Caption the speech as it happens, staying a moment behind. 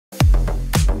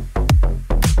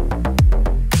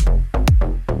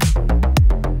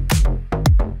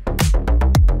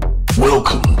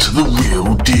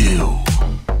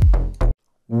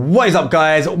What is up,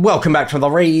 guys? Welcome back to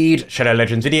another Raid Shadow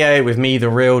Legends video with me, The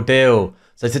Real Deal.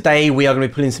 So today we are going to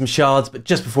be pulling some shards, but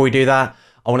just before we do that,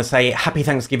 I want to say happy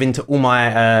Thanksgiving to all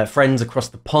my friends across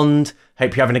the pond.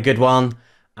 Hope you're having a good one.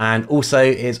 And also,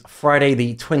 it's Friday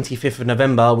the 25th of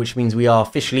November, which means we are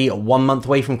officially 1 month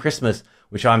away from Christmas,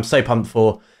 which I'm so pumped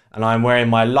for. And I'm wearing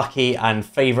my lucky and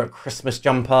favourite Christmas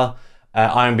jumper.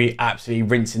 I'm going to be absolutely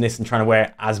rinsing this and trying to wear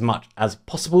it as much as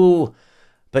possible.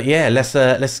 But yeah, let's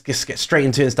just get straight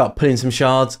into it and start pulling some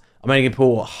shards. I'm only going to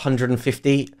pull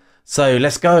 150, so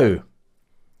let's go.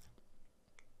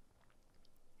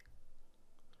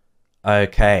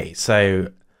 Okay,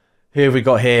 so who have we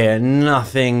got here?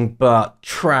 Nothing but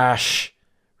trash,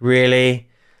 really.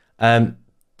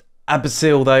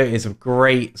 Abasil, though, is a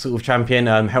great sort of champion.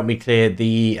 Helped me clear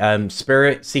the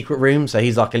Spirit secret room, so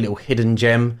he's like a little hidden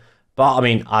gem. But, I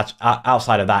mean,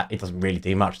 outside of that, it doesn't really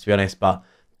do much, to be honest, but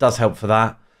does help for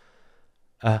that.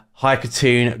 High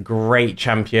Katoon, great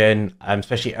champion,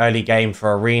 especially early game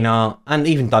for arena and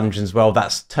even dungeons as well.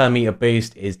 That's turn meter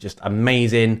boost is just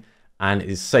amazing and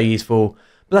is so useful.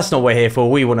 But that's not what we're here for.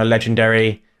 We want a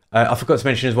legendary. I forgot to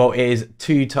mention as well, it is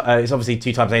it's obviously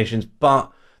 2 times ancients,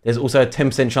 but there's also a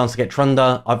 10% chance to get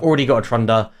Trunda. I've already got a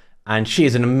Trunda and she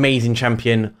is an amazing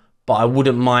champion, but I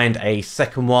wouldn't mind a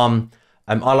second one.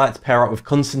 I like to pair up with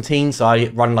Constantine, so I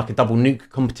run like a double nuke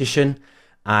competition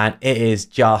and it is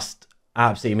just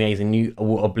absolutely amazing. You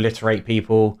will obliterate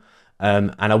people,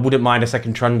 and I wouldn't mind a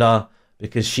second Trunda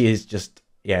because she is just,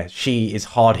 yeah, she is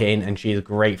hard hitting and she is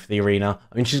great for the arena.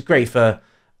 I mean, she's great for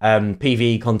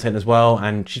PvE content as well,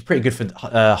 and she's pretty good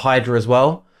for Hydra as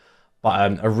well,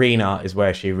 but arena is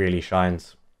where she really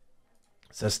shines.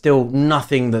 So still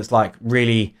nothing that's like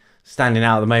really standing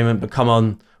out at the moment, but come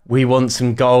on, we want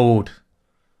some gold.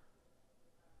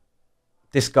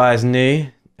 This guy's new.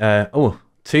 Oh,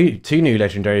 two new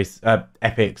legendaries,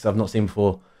 epics I've not seen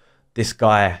before. This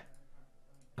guy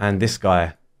and this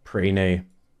guy, pretty new,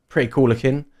 pretty cool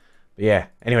looking. But yeah,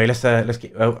 anyway, let's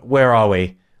get. Where are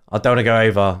we? I don't want to go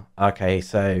over. Okay,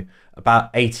 so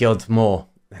about 80 odds more,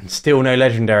 and still no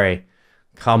legendary.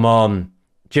 Come on.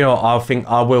 Do you know what? I think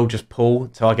I will just pull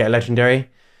till I get a legendary,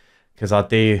 because I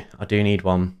do need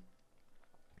one.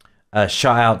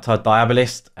 Shout out to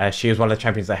Diabolist. She was one of the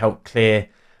champions that helped clear.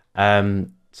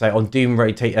 So on Doom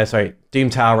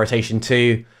Tower rotation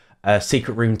 2,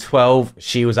 Secret Room 12,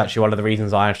 she was actually one of the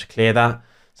reasons I managed to clear that.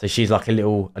 So she's like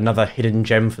another hidden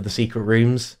gem for the secret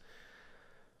rooms.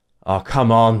 Oh,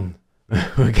 come on.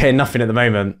 We're getting nothing at the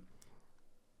moment.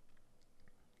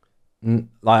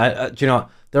 Like, do you know what?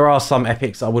 There are some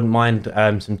epics I wouldn't mind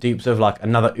some dupes of, like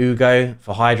another Ugo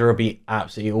for Hydra would be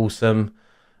absolutely awesome.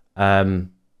 No,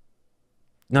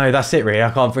 that's it really.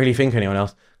 I can't really think of anyone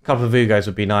else. A couple of Ugos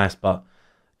would be nice, but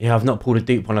yeah, I've not pulled a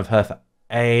dupe one of her for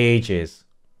ages.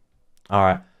 All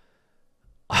right.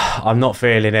 I'm not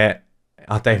feeling it.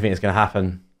 I don't think it's going to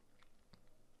happen.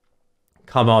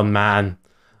 Come on, man.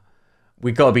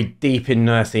 We got to be deep in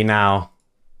Mercy now.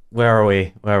 Where are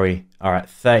we? Where are we? All right,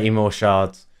 30 more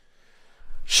shards.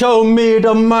 Show me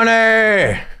the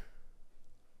money!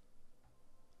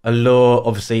 Allure,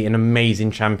 obviously an amazing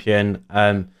champion.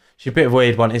 She's a bit of a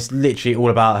weird one. It's literally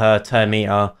all about her turn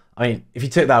meter. I mean, if you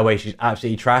took that away, she's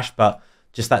absolutely trash, but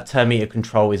just that turn meter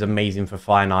control is amazing for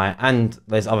Fire Knight, and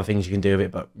there's other things you can do with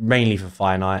it, but mainly for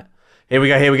Fire Knight. Here we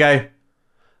go, here we go.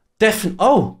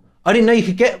 Oh, I didn't know you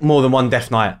could get more than one Death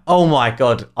Knight. Oh my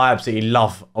god, I absolutely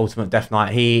love Ultimate Death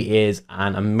Knight. He is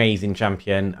an amazing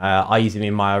champion. I use him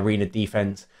in my arena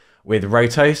defense with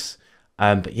Rotos,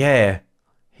 but yeah,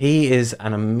 he is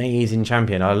an amazing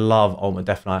champion. I love Ultimate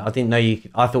Death Knight. I didn't know you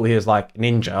could, I thought he was like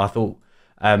ninja. I thought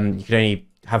you could only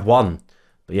have one,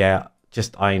 but yeah,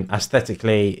 just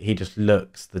aesthetically he just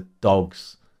looks the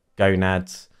dogs,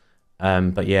 gonads.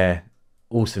 But yeah,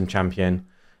 awesome champion.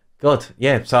 God,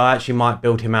 yeah, so I actually might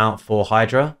build him out for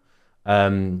Hydra.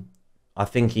 I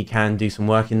think he can do some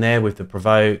work in there with the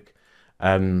provoke.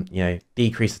 You know,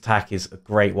 decreased attack is a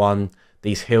great one.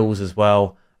 These heals as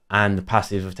well, and the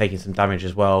passive of taking some damage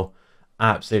as well.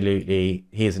 Absolutely,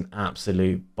 he is an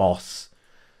absolute boss.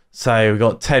 So we've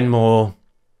got 10 more.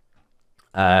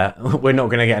 We're not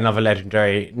going to get another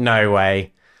legendary, no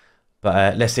way.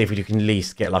 But let's see if we can at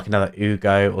least get like another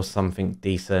Ugo or something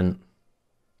decent.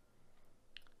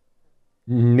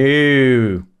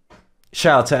 No.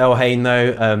 Shout out to Elhain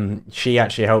though. She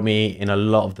actually helped me in a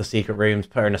lot of the secret rooms,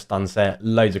 put her in a stun set,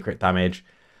 loads of crit damage,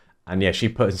 and yeah, she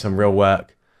put in some real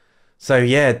work. So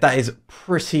yeah, that is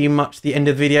pretty much the end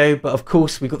of the video. But of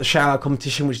course, we've got the shout out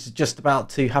competition, which is just about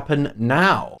to happen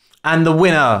now. And the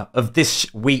winner of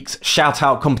this week's shout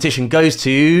out competition goes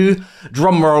to,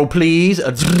 drum roll please,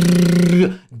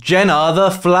 Jenna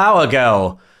the Flower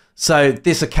Girl. So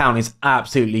this account is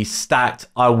absolutely stacked.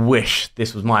 I wish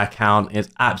this was my account. It's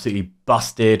absolutely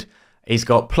busted. He's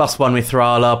got +1 with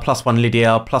Thrala, +1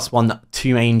 Lydia, +1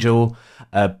 Tomb Angel,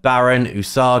 Baron,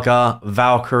 Usaga,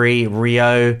 Valkyrie,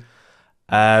 Rio,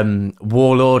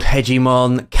 Warlord,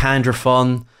 Hegemon,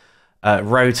 Candrathon,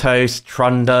 Rotos,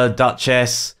 Trunda,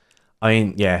 Duchess. I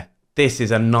mean, yeah, this is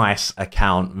a nice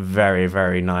account. Very,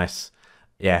 very nice.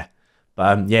 Yeah.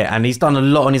 But yeah, and he's done a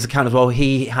lot on his account as well.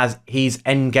 He's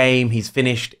end game. He's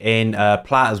finished in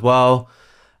Plat as well.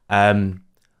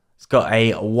 It's got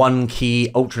a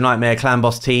 1-key Ultra Nightmare Clan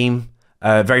Boss team.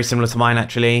 Very similar to mine,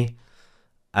 actually.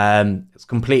 It's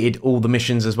completed all the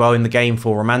missions as well in the game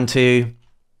for Romantu.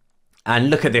 And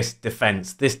look at this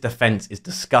defense. This defense is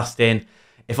disgusting.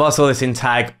 If I saw this in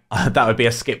tag, that would be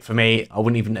a skip for me. I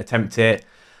wouldn't even attempt it.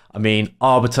 I mean,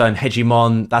 Arbiter and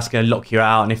Hegemon, that's going to lock you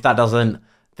out. And if that doesn't,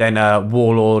 then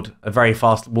Warlord, a very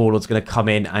fast Warlord's going to come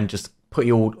in and just put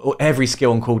every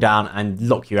skill on cooldown and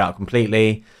lock you out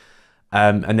completely.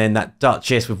 And then that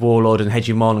Duchess with Warlord and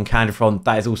Hegemon and Candrathon,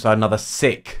 that is also another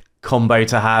sick combo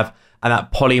to have. And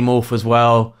that Polymorph as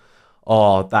well.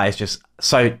 Oh, that is just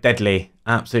so deadly.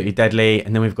 Absolutely deadly.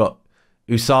 And then we've got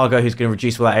Usaga, who's going to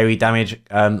reduce all that AoE damage.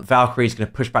 Valkyrie's going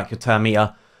to push back your turn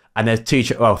meter. And there's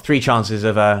 3 chances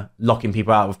of locking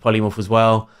people out with Polymorph as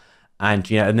well. And,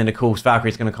 you know, and then, of course,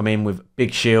 Valkyrie's going to come in with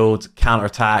big shields,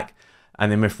 counter-attack.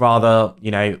 And then with Rather, you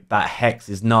know, that Hex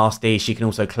is nasty. She can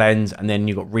also cleanse. And then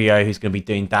you've got Rio, who's going to be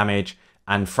doing damage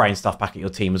and throwing stuff back at your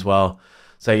team as well.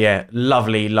 So, yeah,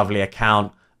 lovely, lovely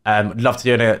account. I'd love to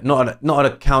do not an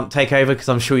account takeover because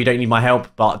I'm sure you don't need my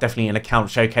help, but definitely an account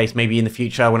showcase maybe in the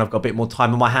future when I've got a bit more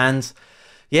time on my hands.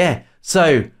 Yeah,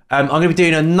 so I'm going to be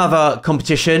doing another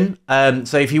competition.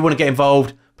 So if you want to get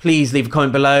involved, please leave a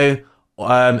comment below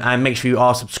and make sure you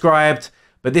are subscribed.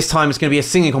 But this time it's going to be a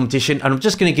singing competition, and I'm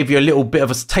just going to give you a little bit of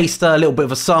a taster, a little bit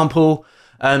of a sample.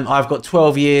 I've got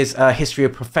 12 years history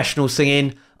of professional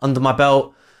singing under my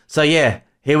belt. So yeah.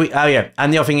 Oh yeah,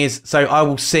 and the other thing is, so I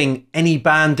will sing any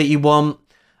band that you want,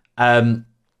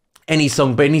 any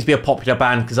song, but it needs to be a popular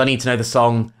band because I need to know the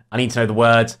song, I need to know the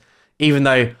words, even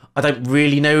though I don't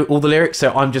really know all the lyrics,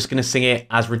 so I'm just going to sing it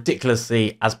as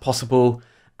ridiculously as possible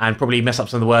and probably mess up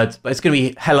some of the words, but it's going to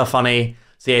be hella funny.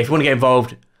 So yeah, if you want to get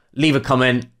involved, leave a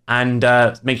comment and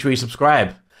make sure you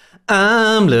subscribe.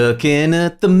 I'm looking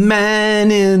at the man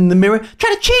in the mirror,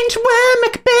 trying to change the world,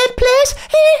 make a better place.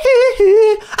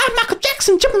 I'm Michael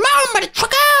Jackson, jumping around by the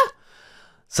trucker.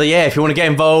 So yeah, if you want to get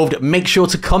involved, make sure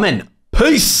to comment.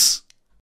 Peace!